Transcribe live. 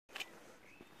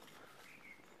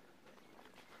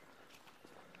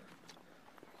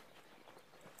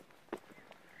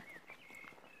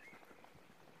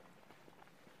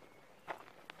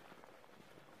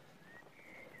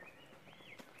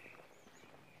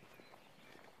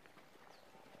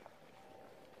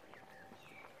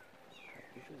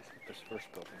least with this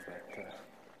first building, but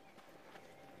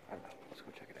I don't know. Let's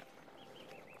go check it out.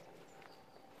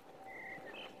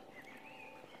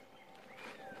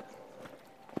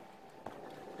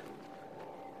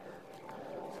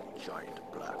 Giant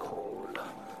black hole. And I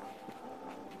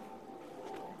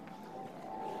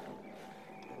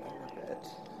bet.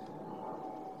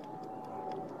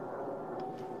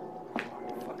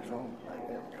 What the fuck is wrong with that?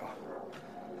 There we go.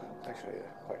 It's actually a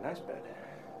quite nice bed.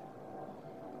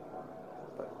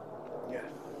 But yeah.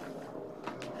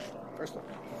 First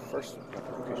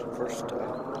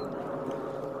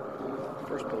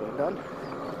building done.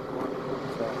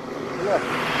 So yeah.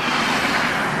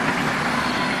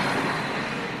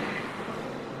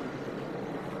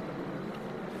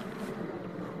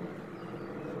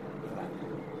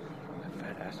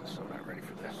 So not ready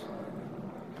for this.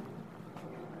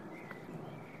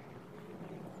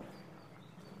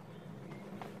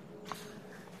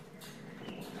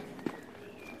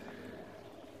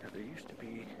 Now there used to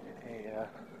be a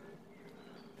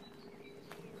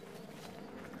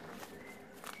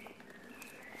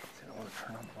I don't want to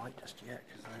turn on the light just yet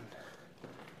because then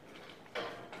the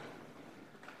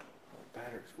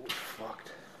batteries will be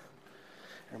fucked.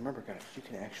 And remember guys, you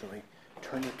can actually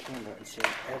turn your camera and see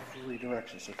every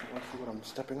direction. So if you want to see what I'm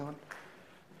stepping on,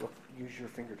 look, use your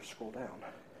finger to scroll down.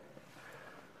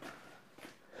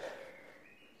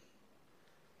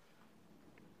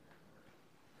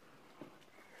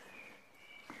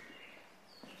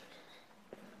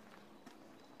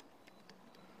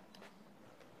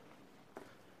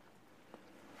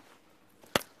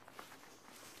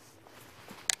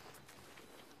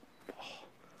 Oh,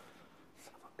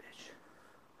 son of a bitch.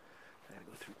 I gotta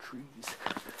go through trees.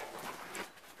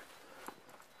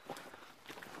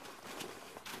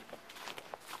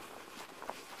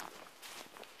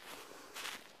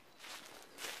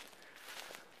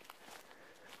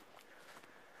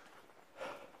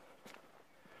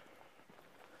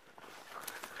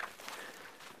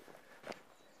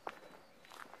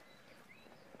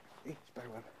 Hey,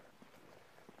 spiderweb.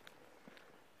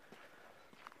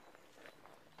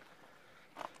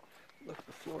 Look,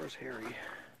 the floor is hairy.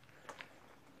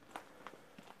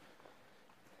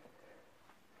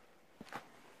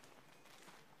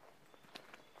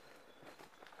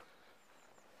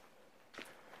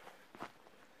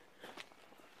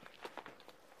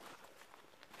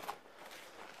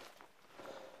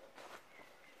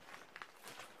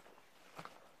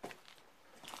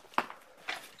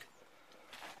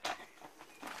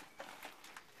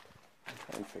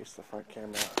 And face the front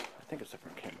camera, I think it's the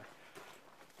front camera,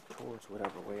 towards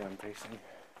whatever way I'm facing,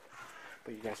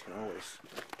 but you guys can always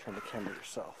turn the camera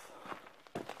yourself.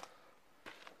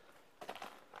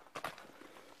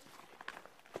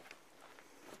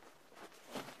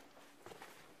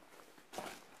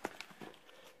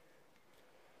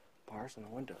 Bars on the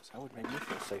windows, that would make me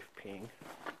feel safe peeing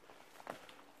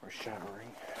or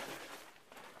showering.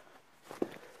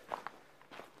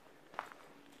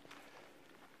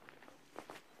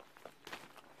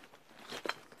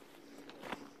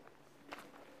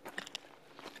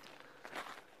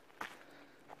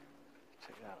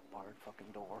 Barred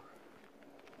fucking door.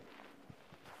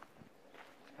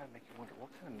 It's gotta make you wonder what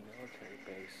kind of military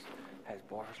base has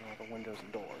bars on all the windows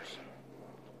and doors.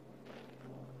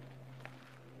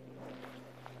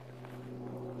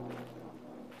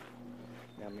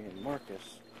 Now me and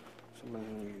Marcus, I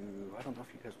don't know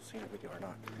if you guys have seen the video or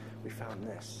not, we found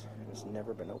this and it's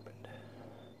never been opened.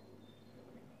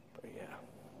 But yeah,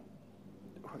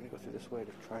 we're gonna go through this way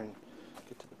to try and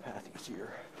get to the path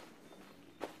easier.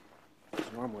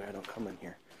 Normally I don't come in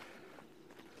here.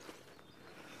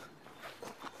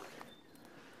 Oh,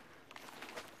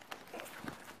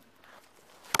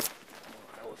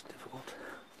 that was difficult.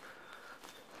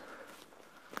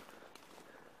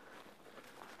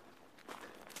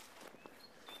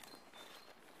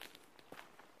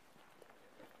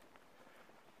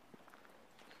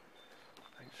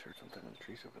 I just heard something in the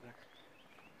trees over there.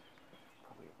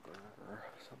 Probably a bird or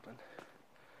something.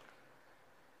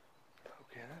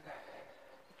 Okay then.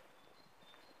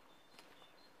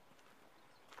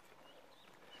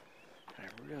 I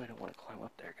really don't want to climb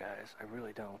up there, guys. I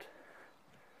really don't.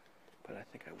 But I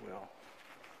think I will.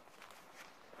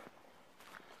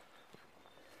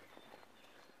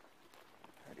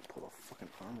 I already pulled a fucking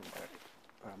arm in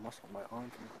my muscle in my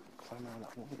arm from climbing out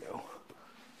that window.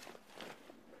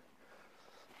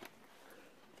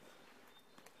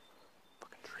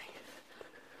 Fucking tree.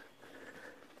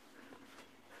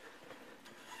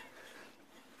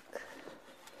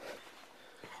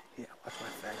 Yeah, watch my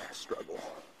fat ass struggle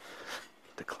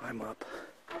to climb up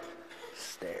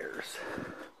stairs.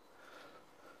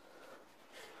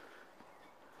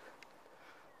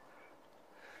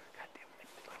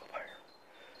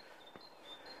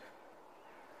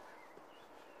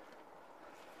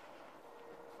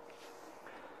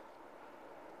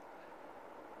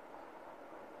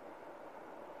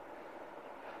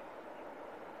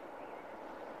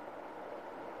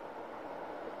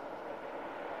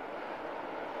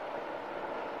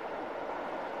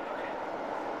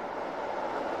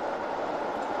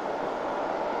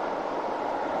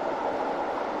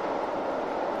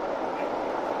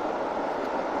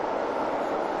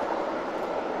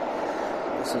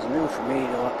 This is new for me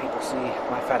to let people see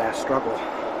my fat ass struggle.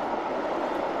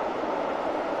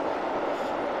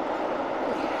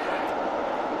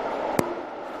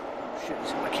 Oh shit, this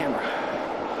is my camera.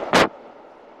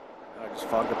 I just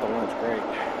fogged up the lens, great.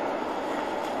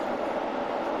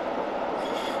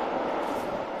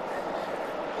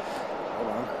 Hold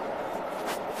on.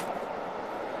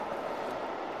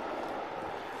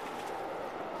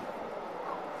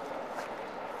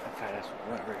 That fat ass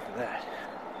was not ready for that.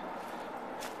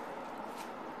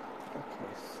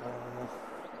 Okay, so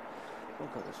we'll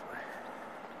go this way.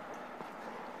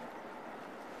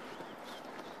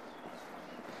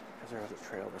 Is there a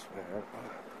trail this way?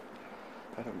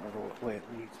 I don't remember what way it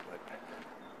leads, but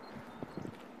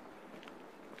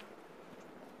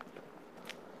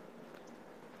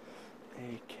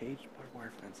a caged barbed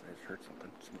wire fence. I just heard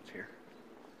something. Someone's here.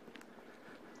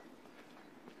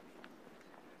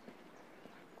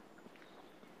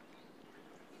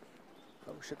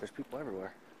 Oh shit! There's people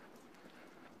everywhere.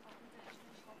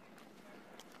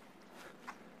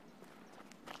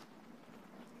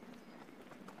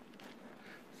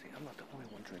 See, I'm not the only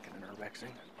one drinking and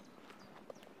urbexing.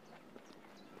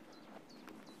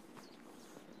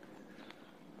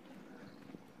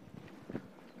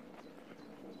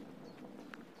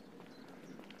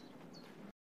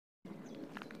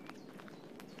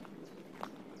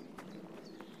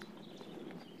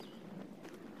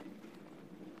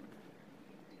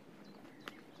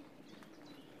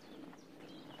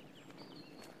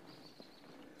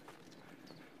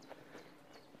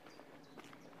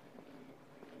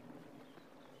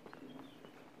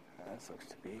 This looks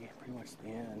to be pretty much the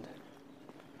end.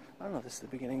 I don't know, this is the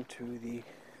beginning to the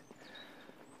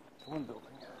one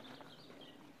building.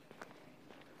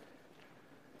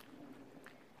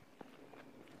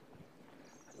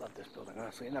 I love this building,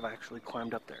 honestly. I never actually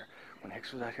climbed up there. When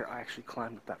Hicks was out here, I actually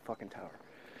climbed up that fucking tower.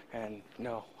 And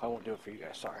no, I won't do it for you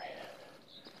guys, sorry.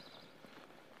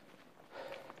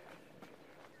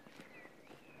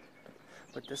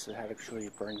 But this had actually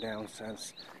burned down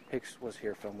since Hicks was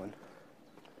here filming.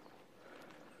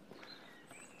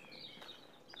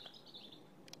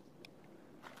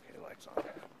 Okay, lights on.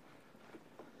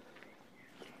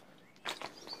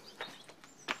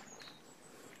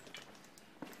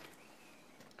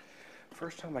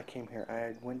 First time I came here,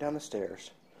 I went down the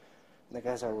stairs. And the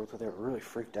guys I worked with, they were really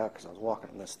freaked out because I was walking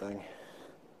on this thing.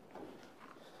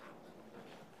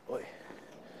 Boy,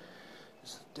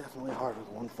 this is definitely hard with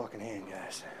one fucking hand,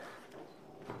 guys.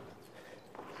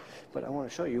 But I want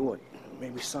to show you what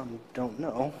maybe some don't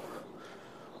know.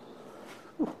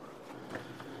 Whew.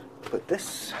 But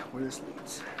this, where this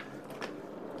leads.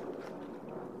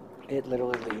 It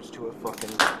literally leads to a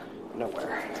fucking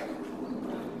nowhere.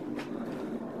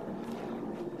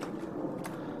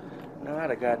 Not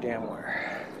a goddamn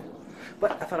where.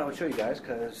 But I thought I would show you guys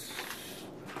because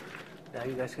now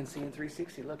you guys can see in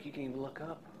 360. Look, you can even look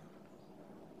up.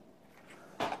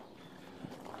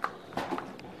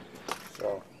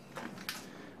 So,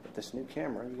 with this new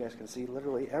camera, you guys can see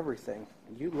literally everything.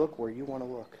 You look where you want to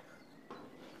look.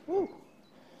 Woo!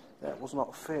 That was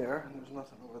not fair. There's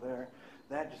nothing over there.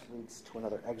 That just leads to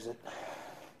another exit.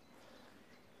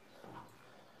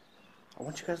 I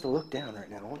want you guys to look down right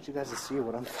now. I want you guys to see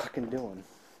what I'm fucking doing.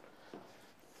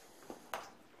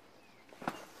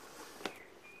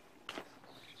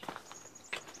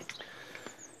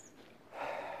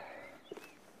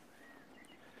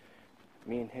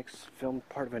 Me and Hicks filmed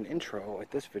part of an intro at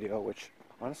this video, which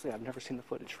honestly I've never seen the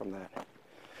footage from that.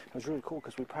 It was really cool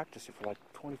because we practiced it for like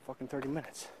 30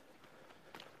 minutes.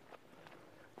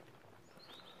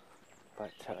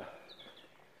 But yeah,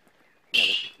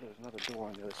 there's another door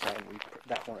on the other side.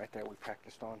 That one right there we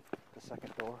practiced on, the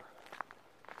second door.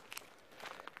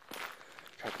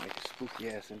 Tried to make a spooky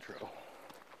ass intro,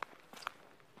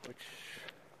 which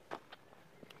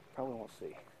probably won't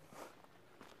see.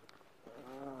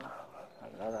 I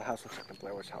don't know, that house looks like the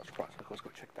Blair Witch House Project. Let's go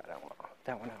check that out.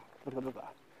 That one out. Blah, blah, blah, blah.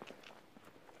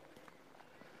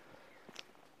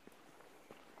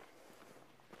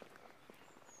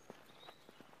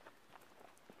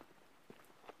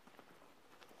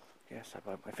 Yes, I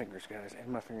bite my fingers, guys,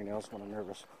 and my fingernails when I'm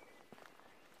nervous.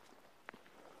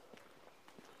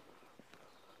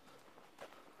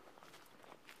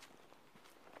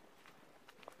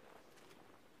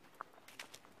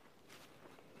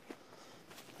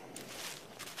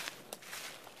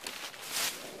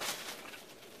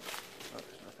 Oh,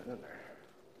 there's nothing in there.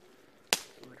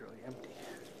 It's literally empty.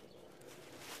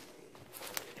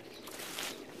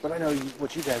 But I know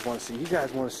what you guys want to see. You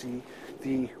guys want to see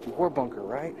the war bunker,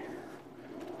 right?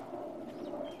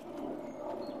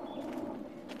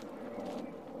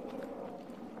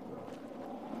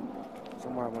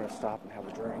 somewhere I'm going to stop and have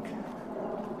a drink.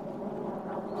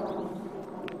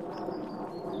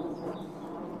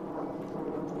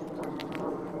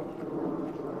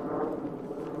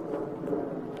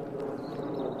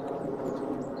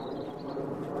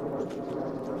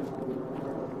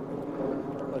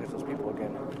 Look at those people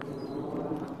again.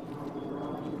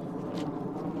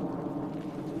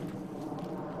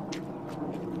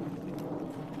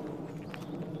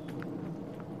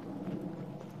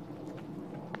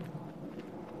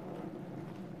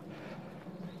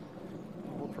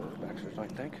 I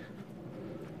think.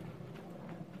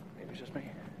 Maybe it's just me.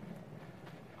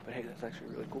 But hey, that's actually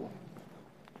really cool.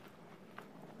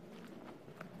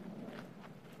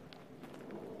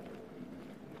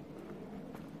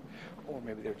 Or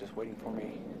maybe they're just waiting for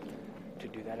me to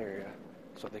do that area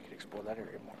so they could explore that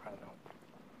area more. I don't know.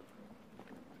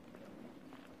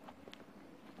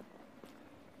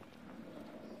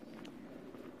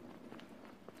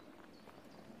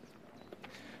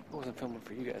 If I wasn't filming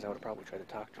for you guys, I would have probably tried to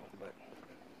talk to them, but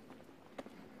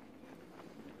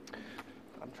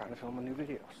I'm trying to film a new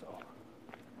video, so.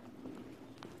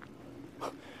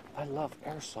 I love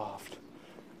airsoft.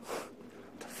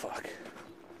 What the fuck?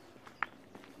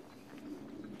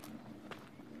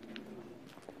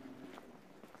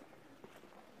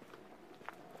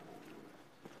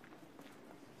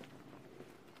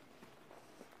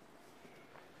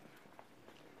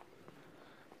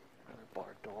 Another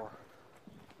barred door.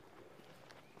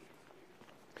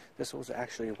 This was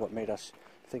actually what made us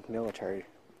think military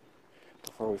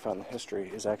before we found the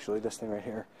history, is actually this thing right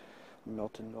here.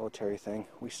 Milton military thing.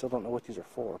 We still don't know what these are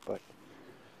for, but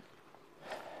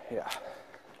yeah.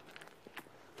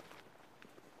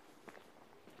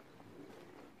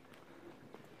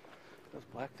 Those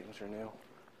black things are new.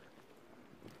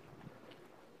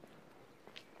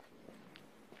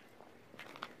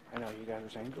 I know you guys are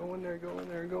saying, go in there, go in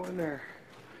there, go in there.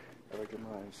 I read your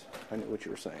minds. I knew what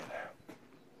you were saying.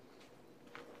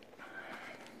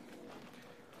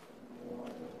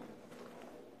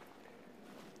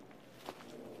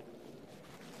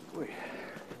 Wait.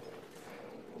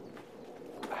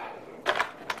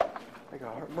 I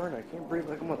got heartburn. I can't breathe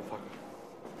like a motherfucker.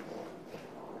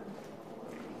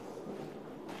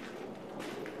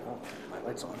 Oh, my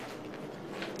light's on.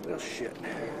 Well, shit.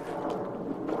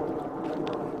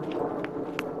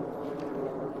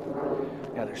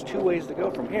 Now, there's two ways to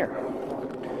go from here.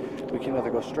 We can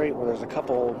either go straight where there's a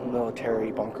couple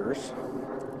military bunkers,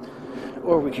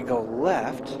 or we could go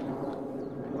left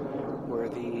where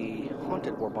the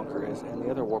haunted war bunker is and the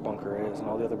other war bunker is and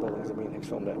all the other buildings that me and Nick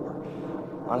filmed at were.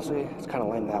 Honestly, it's kind of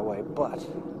lame that way, but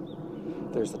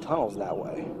there's the tunnels that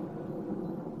way,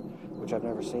 which I've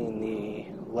never seen the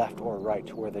left or right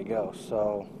to where they go,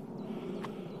 so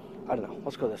I don't know.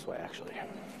 Let's go this way, actually.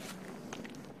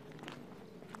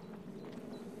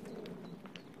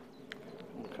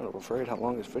 I'm kind of afraid how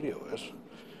long this video is.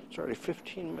 It's already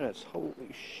 15 minutes.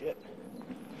 Holy shit.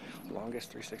 The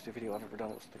longest 360 video I've ever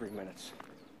done was 3 minutes.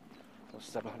 It was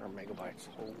 700 megabytes.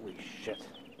 Holy shit.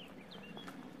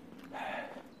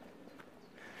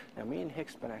 Now, me and Hick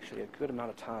spent actually a good amount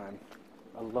of time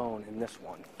alone in this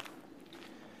one.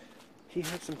 He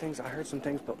heard some things, I heard some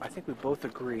things, but I think we both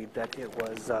agreed that it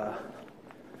was,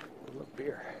 look,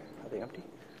 beer. Are they empty?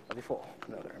 Are they full?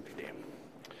 No, they're empty,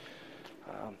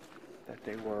 damn. That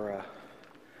they were,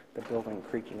 the building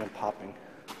creaking and popping.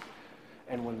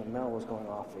 And when the mill was going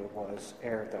off, it was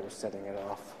air that was setting it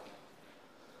off.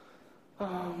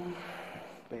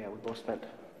 But yeah, we both spent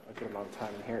a good amount of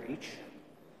time in here each.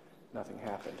 Nothing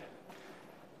happened.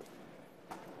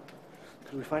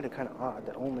 Because we find it kind of odd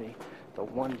that only the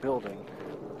one building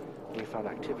we found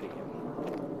activity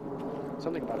in.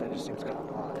 Something about it just seems kind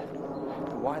of odd.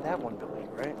 And why that one building,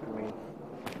 right? I mean,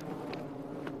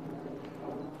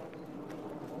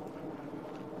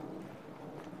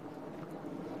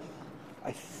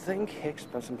 I think Hick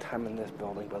spent some time in this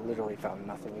building, but literally found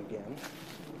nothing again.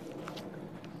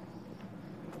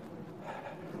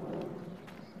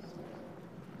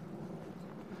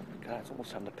 God, it's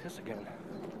almost time to piss again.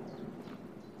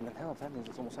 And then hell, if that means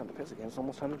it's almost time to piss again, it's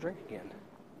almost time to drink again.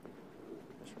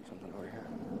 Just heard something over here.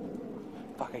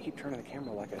 Fuck, I keep turning the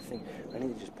camera like I think I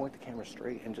need to just point the camera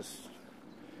straight and just,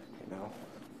 you know.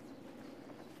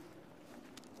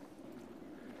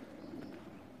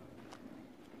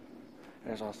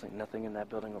 There's honestly nothing in that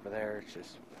building over there. It's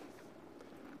just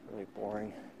really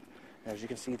boring. And as you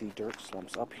can see, the dirt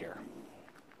slumps up here.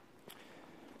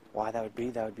 Why that would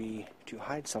be to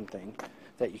hide something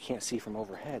that you can't see from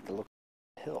overhead that looks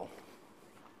like a hill.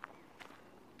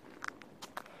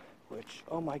 Which,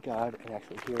 oh my god, and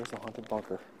actually here's the haunted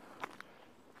bunker.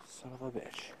 Son of a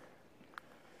bitch.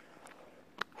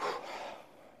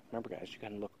 Remember, guys, you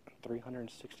gotta look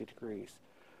 360 degrees,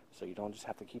 so you don't just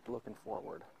have to keep looking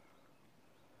forward.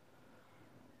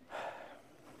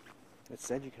 It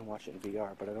said you can watch it in VR,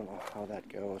 but I don't know how that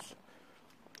goes.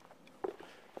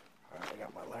 Alright, I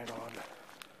got my light on.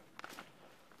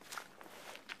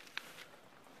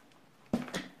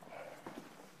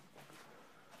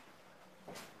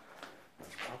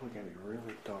 It's probably gonna be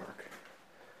really dark.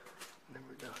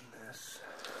 Never done this.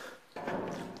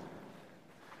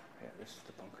 Yeah, this is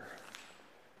the bunker.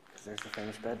 Because there's the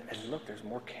famous bed. And look, there's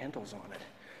more candles on it.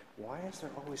 Why is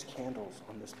there always candles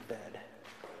on this bed?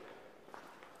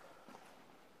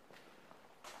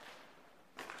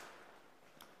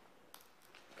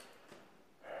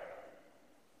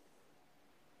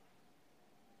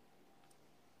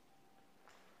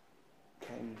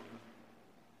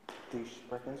 Die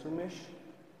sprechen Sie mich?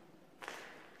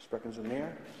 Sprechen Sie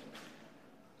mir?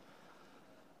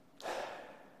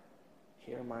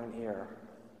 Hear mine ear.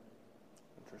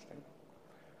 Interesting.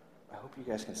 I hope you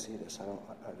guys can see this. I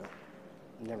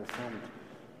never filmed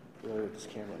really with this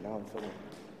camera. Now I'm filming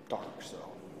dark, so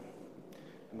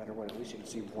no matter what, at least you can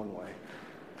see one way.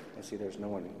 And see there's no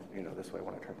one, this way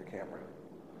when I turn the camera.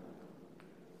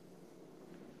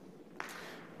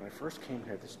 When I first came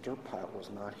here, this dirt pile was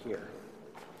not here.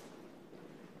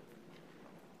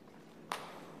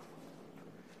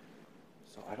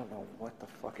 So I don't know what the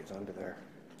fuck is under there.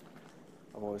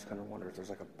 I've always kind of wondered if there's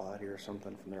like a body or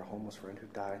something from their homeless friend who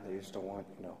died. They just don't want,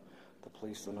 the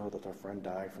police to know that their friend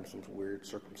died from some weird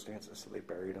circumstances, so they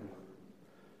buried him.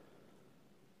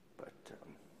 But,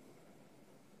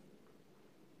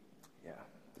 yeah,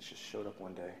 this just showed up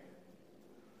one day.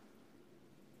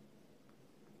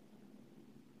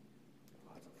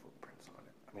 Lots of footprints on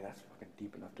it. I mean, that's fucking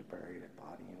deep enough to bury a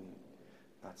body and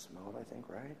not smell it, I think,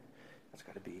 right? That's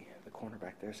got to be the corner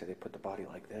back there. Say they put the body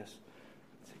like this.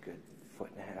 It's a good 1.5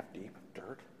 feet deep of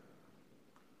dirt.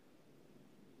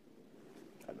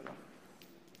 I don't know.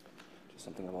 Just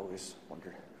something I've always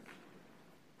wondered.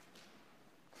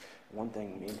 One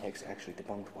thing me and Hicks actually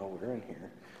debunked while we were in here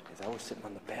is I was sitting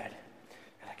on the bed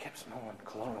and I kept smelling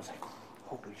cologne. I was like,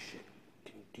 holy shit,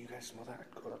 do you guys smell that?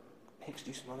 Hicks, do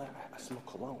you smell that? I smell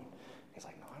cologne. He's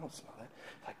like, no, I don't smell that.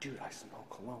 I'm like, dude, I smell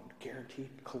cologne.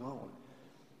 Guaranteed cologne.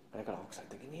 And I got all excited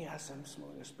thinking, yes, I'm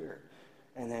smelling a spirit.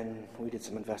 And then we did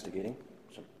some investigating,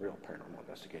 some real paranormal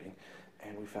investigating,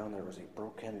 and we found there was a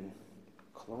broken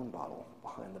cologne bottle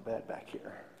behind the bed back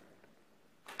here.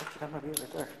 Actually, that might be it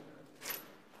right there.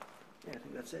 Yeah, I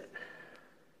think that's it.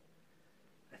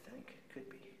 I think. Could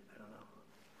be. I don't know.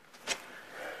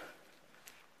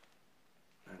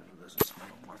 I don't know, it doesn't smell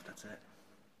no more if that's it.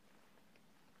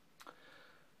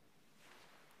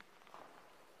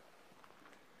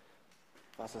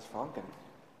 Was ist Franken?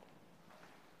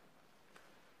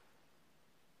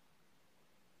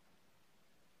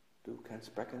 Du kannst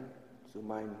sprechen zu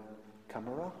meiner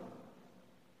Kamera?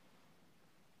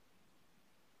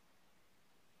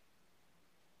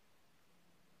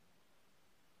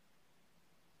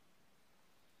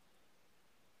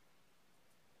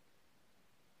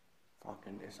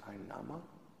 Franken ist ein Name?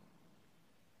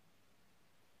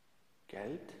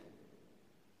 Geld?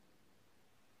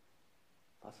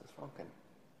 Was ist Franken?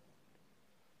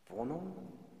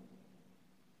 Wohnung?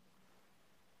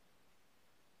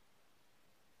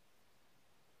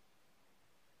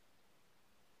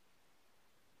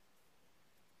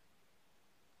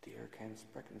 Dir kein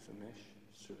Sprechen für mich,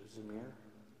 zu mir.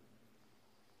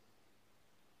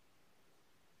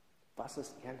 Was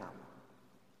ist Ihr Name?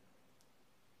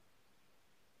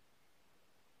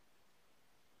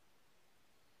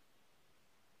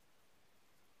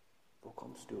 Wo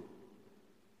kommst du?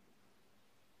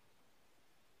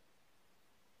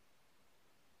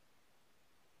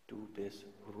 Du bist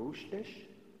ruhig?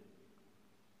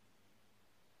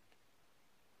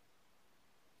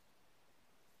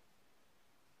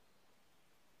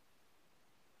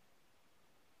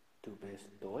 Du bist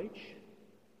deutsch?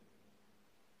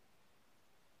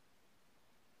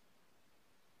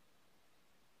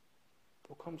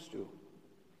 Wo kommst du?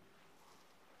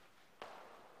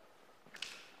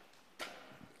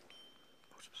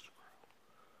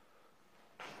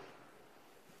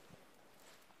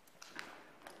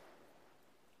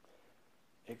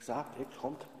 Exact, ich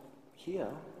kommt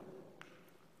here.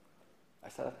 I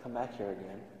said I'd come back here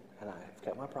again, and I've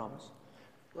kept my promise.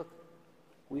 Look,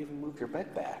 we even moved your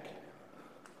bed back.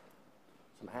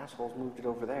 Some assholes moved it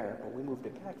over there, but we moved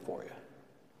it back for you.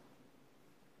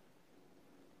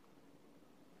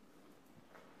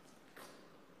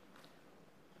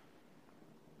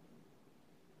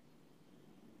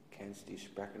 Kennst du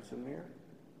sprechen zu mir?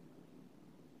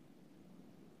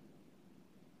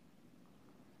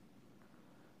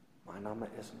 Mein Name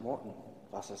ist Morten.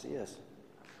 Was ist es?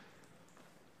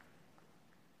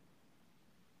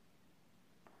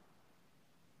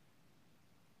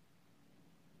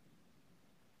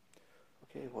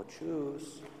 Okay, well,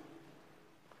 tschüss.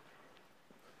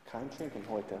 Kein Trinken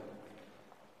heute.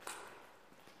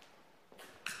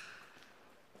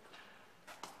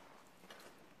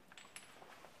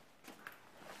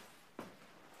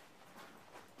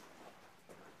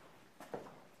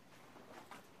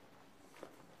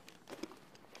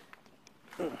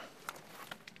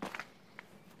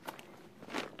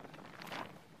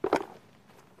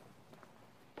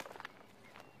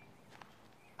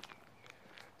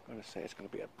 I'm gonna say it's gonna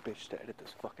be a bitch to edit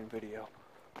this fucking video.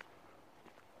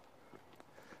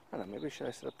 I don't know, maybe should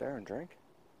I sit up there and drink?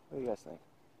 What do you guys think?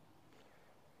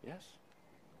 Yes?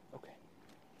 Okay.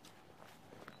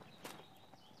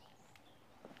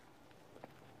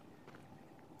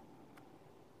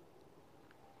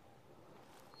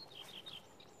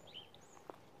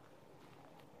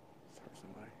 Let's hurt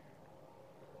somebody.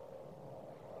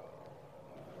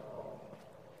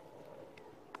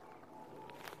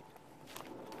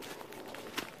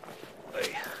 Oi.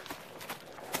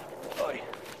 Oi.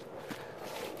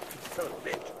 Son of a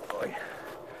bitch. Oi.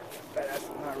 Badass,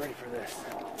 I'm not ready for this.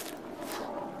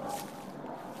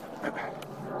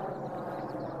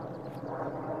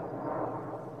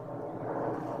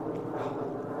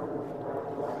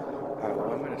 Alright,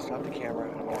 well, I'm going to stop the camera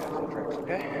and I'm going to have some drinks,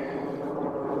 okay?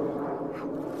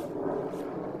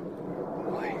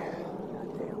 Boy.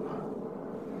 Goddamn.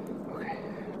 Okay,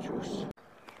 juice.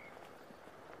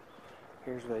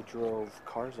 Here's where they drove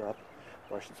cars up,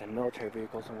 or I should say military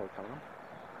vehicles, and work on them.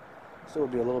 Still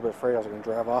would be a little bit afraid I was going to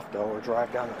drive off though, or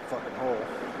drive down that fucking hole.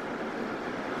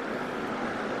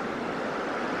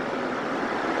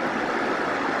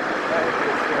 That would be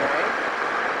scary.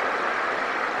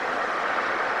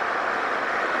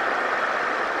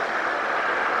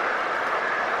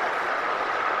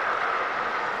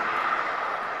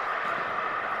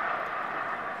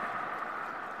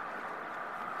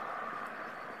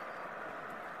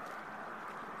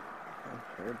 And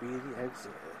here be the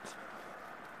exit.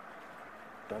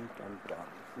 Dun dun dun.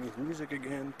 There's music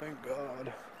again, thank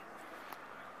God.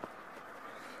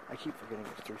 I keep forgetting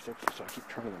it's 360, so I keep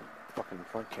turning the fucking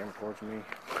front camera towards me.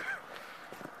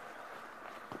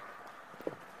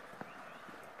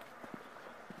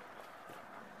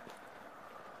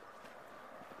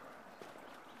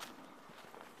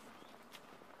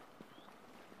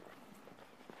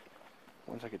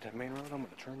 Once I get to the main road, I'm going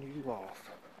to turn you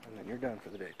off. And then you're done for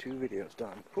the day. 2 videos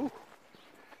done. Whew.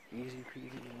 Easy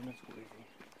peasy, lemon squeezy.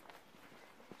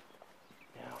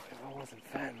 Now, if I wasn't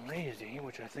fat and lazy,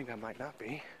 which I think I might not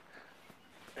be,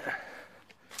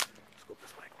 let's go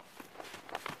this way.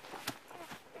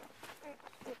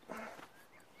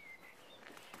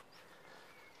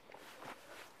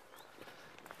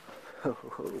 Ho ho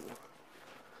ho.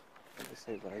 They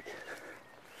say like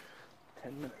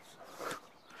 10 minutes.